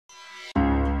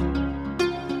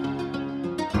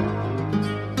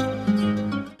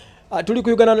Tuli ku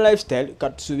Uganda lifestyle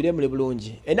katusubire muli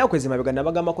bulungi. Ennaku ezimabega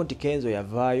nabagambako nti Kenzo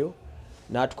yavaayo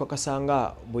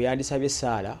n'atukakasanga bwe yandisabye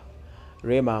Sala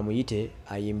Rema amuyite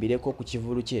ayimbireko ku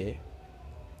kivulu kye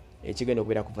ekigenda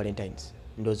okubeera ku Valentines.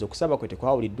 Ndowooza okusaba kwe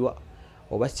tekwawuliddwa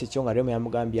oba si kyo nga Rema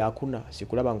yamugambye akuna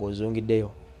sikulaba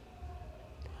ng'ozungiddeyo.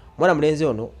 Mwana mulenzi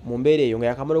ono mu mbeera eyo nga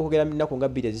yakamala okwogera ennaku nga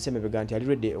bbiri ezisemebega nti ali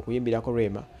ready okuyimbirako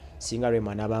Rema singa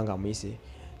Rema n'abanga amuyise.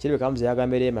 Kirabika Kamuze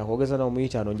yagambye Rema kwogeza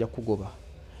n'omuyita ano nja kugoba.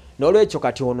 N'olwekyo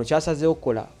kati ono kyasazeewo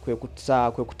okukola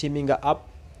kwe kutiminga up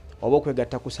oba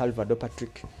okwegatta ku Salvado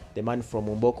Patrick the man from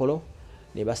Mbokolo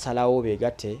ne basalawo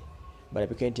beegatte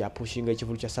balabike nti apushinga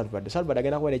ekivulu kya Salvado. Salvado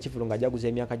agenda kubeera ekivulu nga ajaguza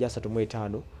emyaka gya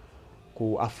 35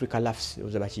 ku Africa Lafs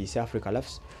ozaba kiyise Africa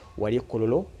Lafs wali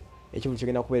ekkololo ekivulu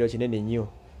kigenda kubeera kinene nnyo.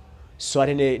 So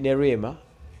ate ne Rema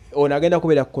ono agenda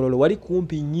kubeera ku kololo wali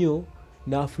kumpi nnyo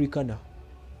n'Africana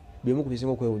bimu ku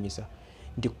bisinga okwewunyisa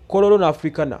nti kololo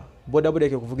n'Africana boda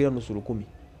ke kuvugira nusu 10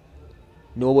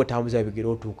 n'oba otambuza bigere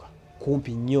otuuka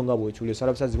kumpi nnyo nga bw'ekyulira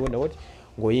osala busazi bwonna woti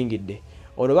ng'oyingidde.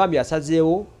 Ono bambi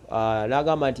asazeewo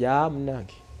n'agamba nti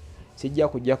munange sijja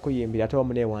kujja kuyimbira ate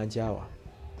wamu neewanjawa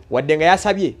wadde nga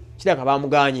yasabye kiraka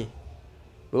bamuganye.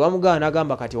 Bwe bamugaana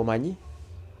n'agamba kati omanyi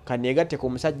kaneegatte ku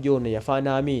musajja ono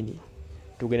yafaana Amini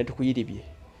tugende tukuyiribye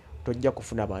tojja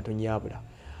kufuna bantu nnyabula.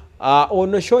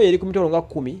 Ono show eri ku mitolo nga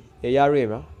 10 eya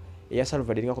Rema eya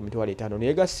Salvado eringa ku mitwalo 5 ne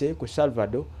Yegasse ku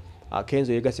Salvado.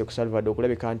 Kenzo Yegasse ku Salvado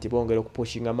okulabika nti bongera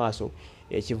okupushinga maaso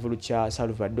ekivulu kya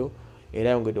Salvado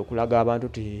era yongedde okulaga abantu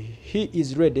nti he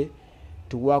is ready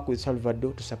to work with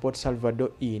Salvado, to support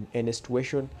Salvado in any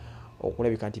situation.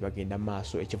 Okulabika nti bagenda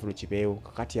maaso ekivulu kibeewo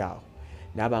kakati awo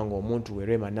n'abanga omuntu we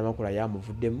Rema namakula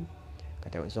yamuvuddemu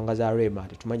kati ensonga za Rema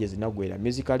tetumanyi zinagwera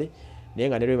musically naye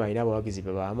nga ne Rema alina abawagizi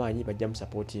b'amaanyi bajja mu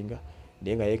supportinga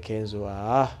naye nga ye Kenzo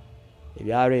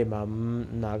ebya Rema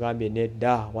nagambye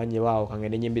nedda wanye waawo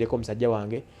kangende nyimbireko omusajja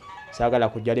wange saagala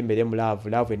kujja lembere mu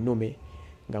laavu ennume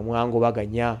nga mwango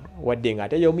baganya wadde nga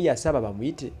ate yomu yasaba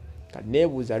bamuyite kati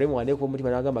neebuuza Rema waneko omutima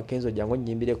n'agamba Kenzo jangu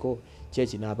nyimbireko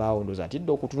kyeki n'abaawo ndoza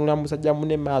atidde okutunula mu musajja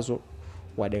munne maaso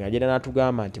wadde nga agenda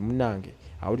n'atugamba nti munnange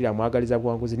awulira mwagaliza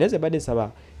buwanguzi neze badde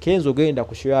nsaba Kenzo genda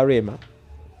ku show ya Rema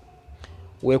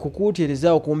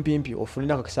wekukuutiriza okumpimpi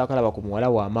ofunira akakisakalaba ku muwala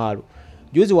wa Amaalu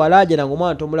juzi walaje nango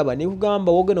mwana tomulaba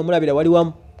nikugamba wogenda omulabira wali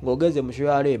wamu ng'ogeze mu show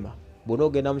ya Rema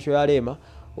bw'onoogenda mu show ya Rema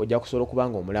ojja kusobola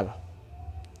okubanga omulaba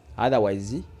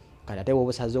otherwise kati ate bw'oba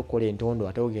osaze okukola entondo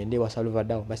ate ogende ewa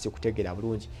Salvado basi kutegeera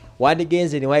bulungi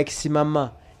wandigenze ne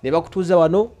waekisimama ne bakutuuza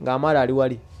wano ng'Amaalu ali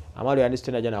wali Amaalu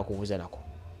yandisite najja n'akubuuza nako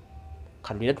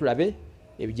katulina tulabe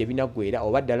ebije binaggwera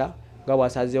oba ddala nga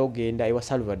bwasazeewo genda ewa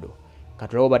Salvado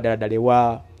katulabe oba ddala ddala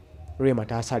ewa Rema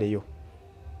taasaleyo.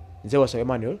 Nze Waswa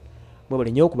Emmanuel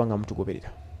mwebale nnyo okubanga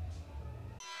mutugoberera.